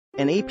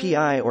An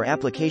API or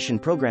application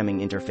programming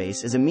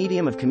interface is a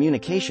medium of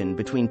communication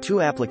between two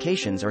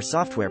applications or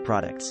software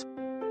products.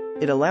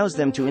 It allows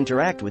them to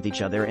interact with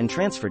each other and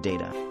transfer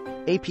data.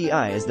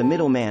 API is the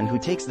middleman who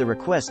takes the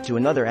request to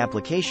another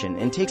application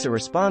and takes a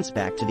response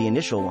back to the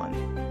initial one.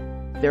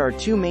 There are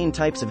two main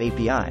types of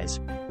APIs: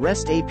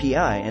 REST API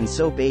and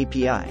SOAP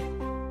API.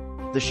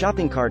 The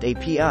Shopping Cart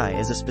API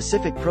is a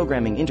specific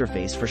programming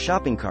interface for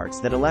shopping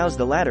carts that allows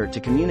the latter to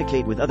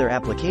communicate with other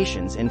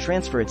applications and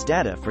transfer its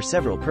data for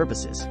several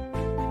purposes.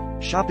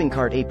 Shopping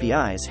cart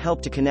APIs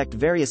help to connect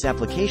various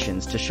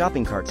applications to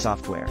shopping cart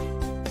software.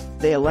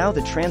 They allow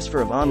the transfer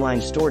of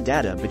online store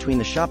data between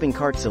the shopping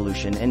cart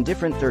solution and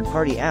different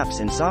third-party apps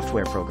and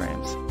software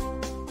programs.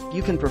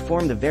 You can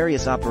perform the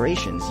various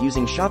operations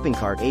using Shopping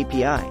Cart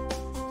API.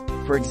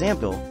 For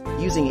example,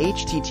 using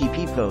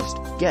HTTP POST,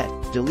 GET,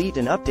 delete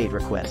and update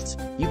requests,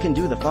 you can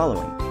do the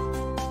following.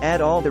 Add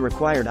all the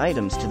required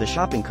items to the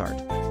shopping cart.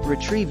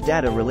 Retrieve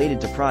data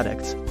related to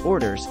products,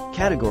 orders,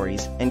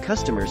 categories, and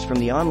customers from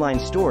the online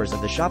stores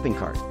of the shopping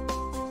cart.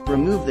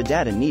 Remove the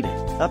data needed.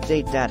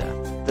 Update data.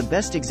 The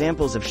best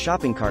examples of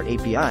shopping cart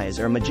APIs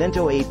are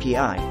Magento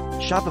API,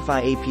 Shopify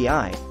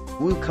API,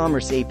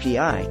 WooCommerce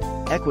API,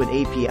 Ecwid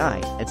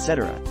API,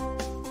 etc.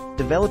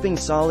 Developing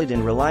solid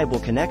and reliable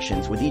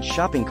connections with each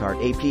shopping cart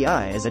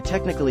API is a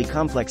technically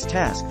complex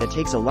task that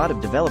takes a lot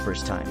of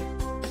developers' time.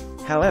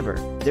 However,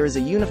 there is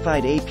a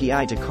unified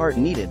API to cart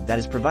needed that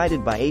is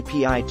provided by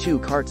API to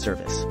Cart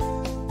service.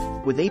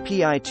 With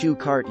API to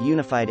Cart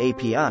Unified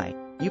API,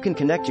 you can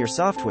connect your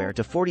software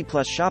to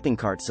 40+ shopping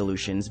cart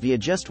solutions via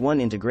just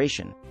one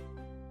integration.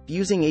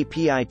 Using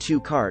API to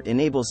Cart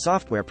enables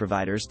software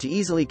providers to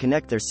easily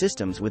connect their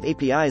systems with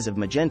APIs of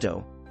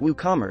Magento,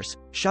 WooCommerce,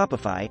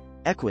 Shopify,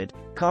 Ecwid,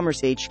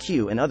 Commerce HQ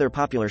and other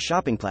popular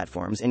shopping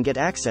platforms and get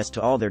access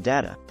to all their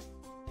data.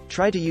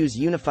 Try to use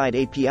Unified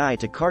API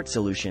to Cart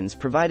solutions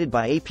provided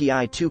by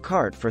API to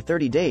Cart for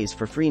 30 days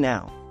for free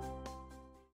now.